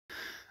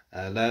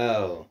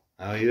Hello,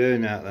 how are you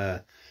doing out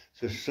there?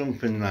 Just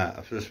something that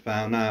I've just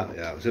found out.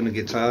 Yeah, I was in a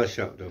guitar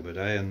shop the other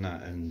day and I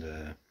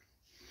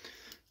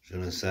was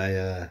gonna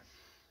say I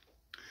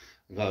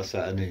got a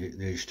set of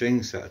new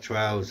strings, set of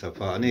trowels. I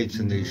thought I need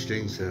some new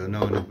strings, so I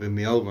know I've been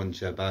my old ones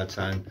here by the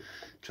time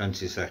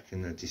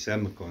 22nd of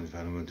December comes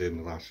when I'm gonna do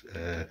my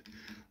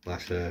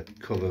last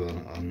cover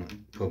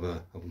on cover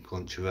of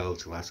Country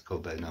Roads, the last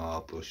cover now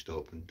all brushed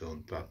up and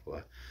done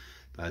properly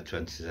by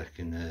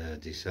 22nd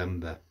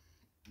December.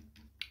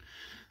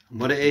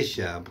 What it is,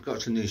 yeah, I've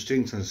got some new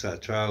strings on a set of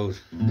trowels.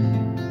 I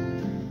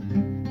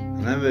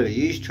never really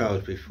used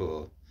trowels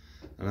before,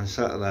 and I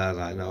sat there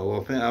like, no, well,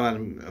 I think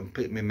I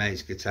picked my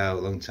mate's guitar a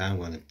long time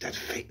ago, and I dead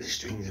fake the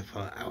strings. I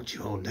thought, how do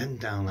you hold them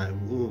down? Like,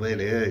 ooh,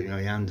 really hurt, you know,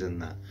 your hands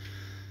and that.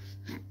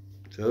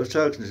 So I was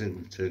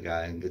talking to a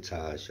guy in a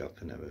guitar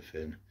shop and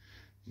everything,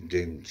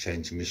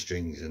 changing my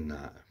strings and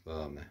that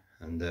for me,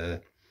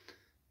 and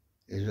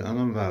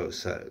I'm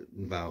about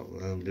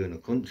I'm doing a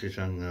country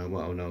song,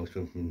 what I know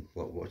something,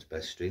 what's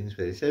best strings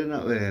really. He said,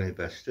 not really any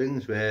best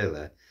strings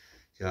really.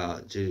 Do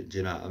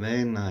you know what I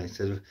mean? Like, he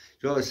said, if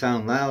you want to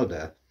sound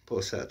louder, put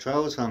a set of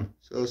trowels on.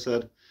 So I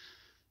said,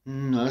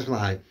 I was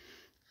like,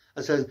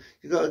 I said,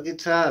 you got a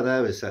guitar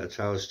there with a set of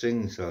trowel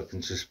strings, so I can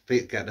just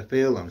get the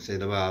feel on, see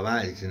they're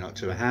alright, it's not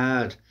too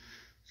hard.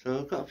 So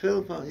I've got a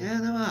feel for,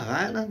 yeah, they're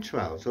alright then,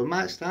 trowels. So I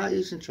might start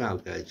using trowel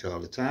gauge all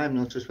the time,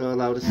 not just for a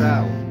louder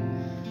sound.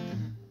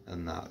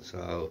 And that,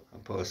 so I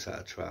put a set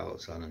of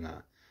trowels on and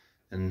that,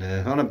 and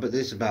but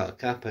this is about a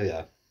kappa,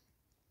 yeah.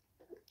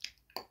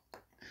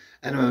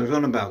 Anyway, I was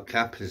on about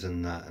kappas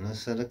and that, and I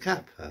said, a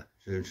kappa?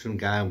 So some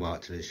guy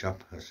walked to the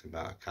shop, I said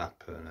about a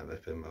kappa and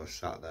everything. I was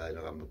sat there, you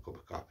know, having a cup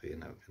of coffee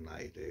and everything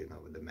like you do, you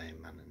know, with the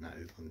main man and that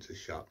who runs the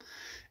shop,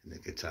 in the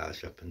guitar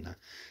shop and that.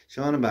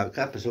 So on about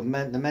kappa, so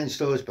the main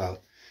story's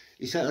about,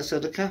 he said, I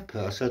said, a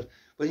kappa? I said,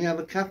 when you have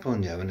a cap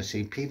on you, and I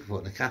see people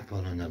putting a cap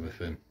on and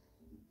everything,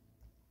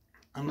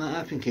 I'm like,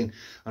 I'm thinking,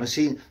 and I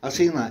seen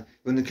like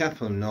when the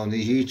cap on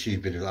these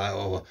YouTube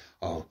videos,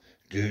 like,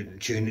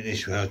 tune it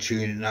this way, or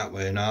tune it that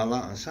way, and all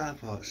that. And so I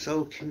thought,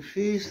 so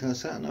confused. And I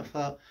sat and I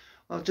thought,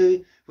 well,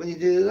 when you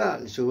do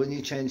that, so when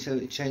you change all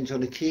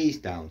the keys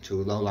down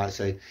to low, like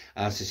say,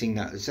 I have to sing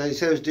that. So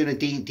I was doing a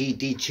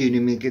D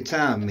tuning my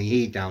guitar, my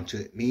E down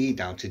to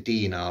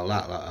D and all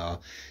that, like, or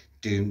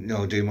doing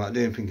what I'm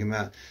doing, thinking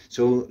about.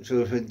 So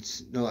if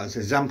it's as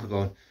an example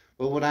going.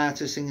 Well, would I have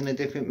to sing in a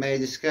different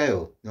major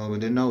scale? No, with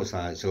the notes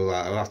like, so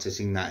like, I'll have to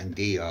sing that in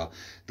D, or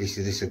this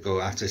will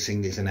go, I have to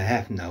sing this in a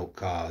F note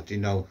chord, you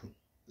know.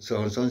 So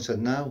and so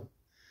said no.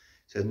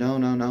 He said,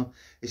 no.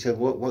 He said,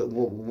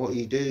 what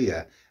you do,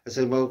 yeah? I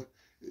said, well,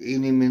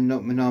 even in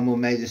my normal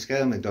major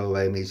scale, my do,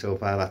 re, mi, so,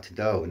 fa, la, ti,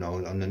 do, you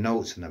know, on the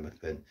notes and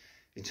everything.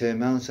 He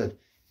turned around and said,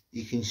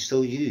 you can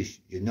still use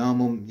your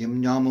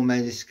normal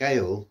major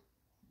scale,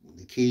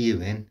 the key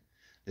you're in,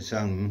 the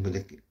song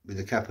with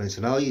the kappa, and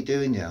said, all you're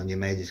doing on your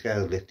major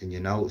scale is lifting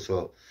your notes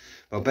up.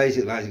 Well,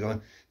 basically, like going,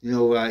 you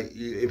know, like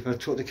if I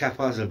took the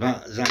kappa as an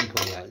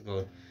example, like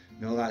going,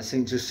 you know, like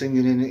just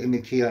singing in the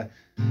key, like,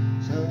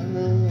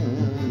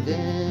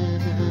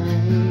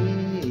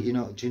 you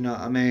know, do you know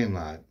what I mean?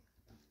 Like,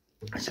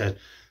 I said,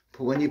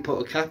 but when you put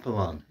a kappa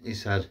on, he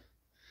said,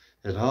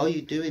 all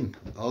you're doing,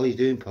 Paul,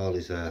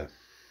 is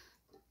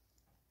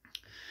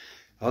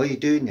all you're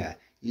doing, yeah,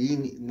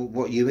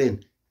 what you're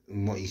in.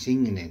 And what you're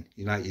singing in,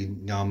 you like you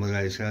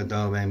normally say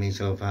do, re, mi,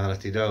 so, fa, la,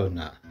 ti, do and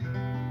that.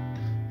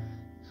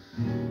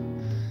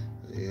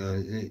 You know,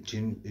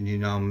 you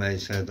normally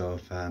say do,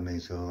 fa, mi,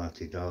 so, la,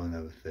 ti, do and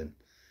everything.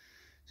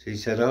 So he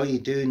said, all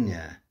you're doing,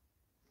 yeah,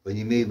 when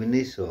you're moving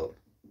this up,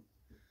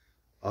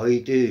 all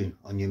you're doing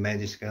on your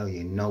major scale,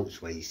 your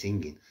notes where you're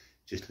singing,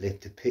 just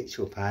lift the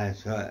pitch up higher.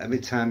 So every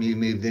time you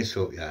move this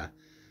up, yeah,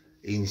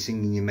 in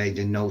singing your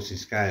major notes and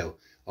scale,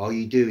 all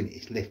you're doing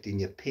is lifting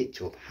your pitch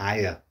up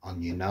higher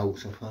on your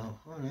notes. I thought,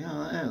 oh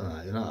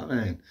yeah, you know what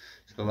I mean?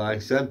 So like I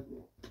said,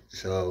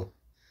 so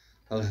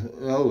I was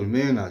always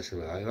mean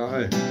actually, like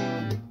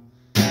that.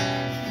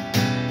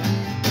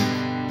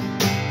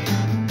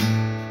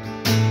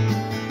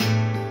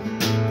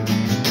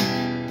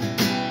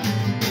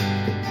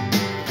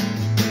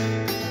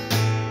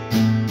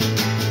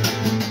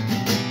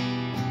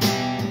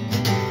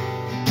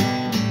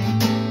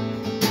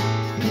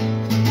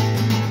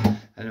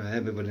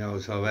 Everybody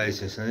knows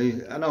Oasis,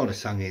 and I know the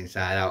song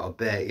inside out a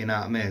bit, you know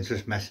what I mean? It's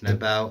just messing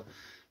about.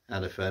 I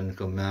had a friend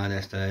come round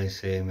yesterday,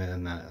 see me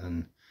and that,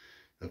 and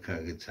look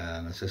at the guitar,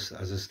 and I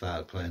just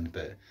started playing a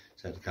bit.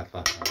 Said the kappa,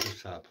 I just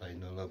started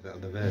playing a little bit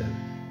on the verb.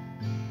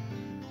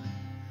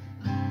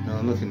 No,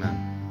 I'm looking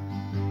at.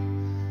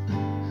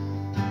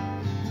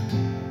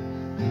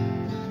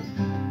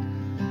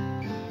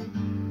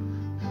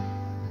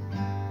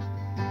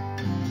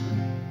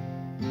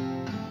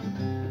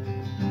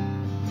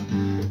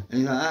 And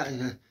he's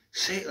like,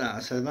 say that. I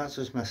said, that's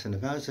just messing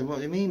about. I said, what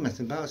do you mean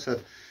messing about? I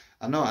said,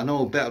 I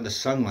know a bit of the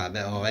song, like a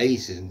bit of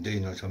Oasis and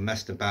doing it, so I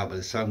messed about with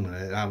the song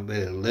and I haven't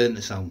really learned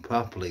the song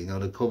properly, you know,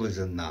 the covers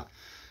and that.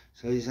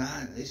 So he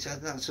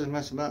said, that's just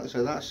messing about.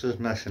 So that's just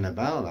messing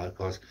about, like,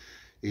 because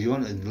If you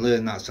want to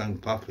learn that song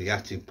properly, you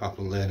have to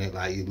properly learn it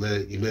like you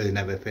learn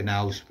everything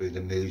else through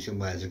the moves and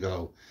where to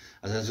go.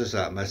 And that's just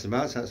like messing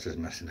about. That's just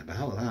messing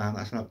about.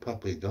 That's not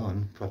properly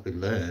done, properly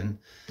learned.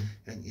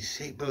 And you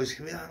see, but it's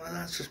like, well,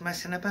 that's just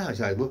messing about. It's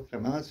like, look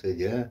at my said,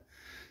 yeah.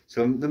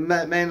 So the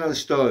main of the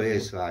story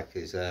is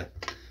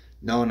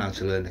knowing how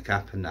to learn the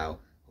kappa now.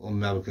 I'm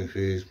never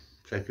confused.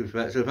 Second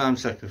fret. So if I'm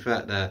second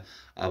fret there,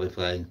 I'll be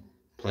playing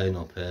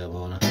up here,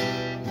 won't I?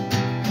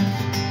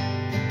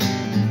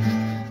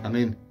 I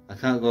mean, I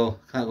can't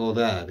go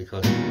there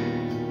because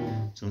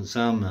it doesn't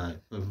sound right.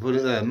 If I put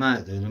it there, I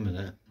might do in a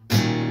minute.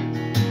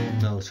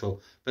 No,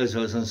 so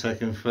basically it's on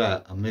second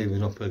fret. I'm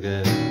moving up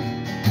again.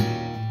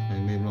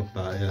 I'm moving up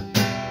out here.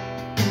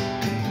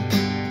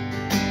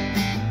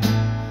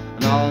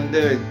 And all I'm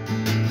doing,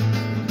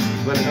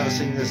 when I gotta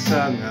sing this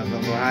song, I've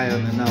got to go high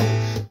on the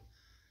notes.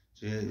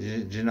 Do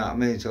you know what I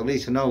mean? So at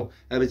least I know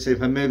every time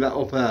if I move that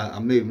up here,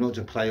 I'm moving up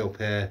to play up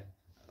here.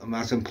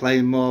 I'm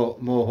playing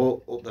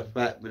more up the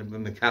fret with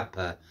my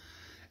kappa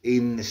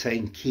in the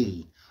same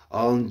key.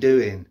 All I'm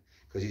doing,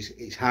 because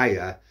it's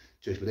higher,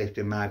 just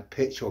lifting my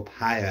pitch up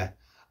higher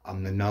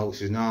on the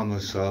notes as normal.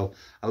 So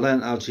I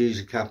learned how to use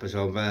the kappa,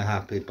 so I'm very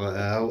happy. But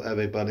I hope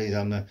everybody's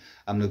having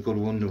a good,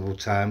 wonderful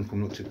time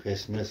coming up to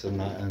Christmas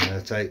and that,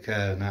 and take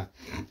care and that.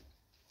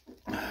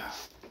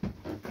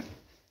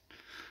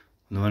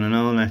 No one and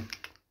only.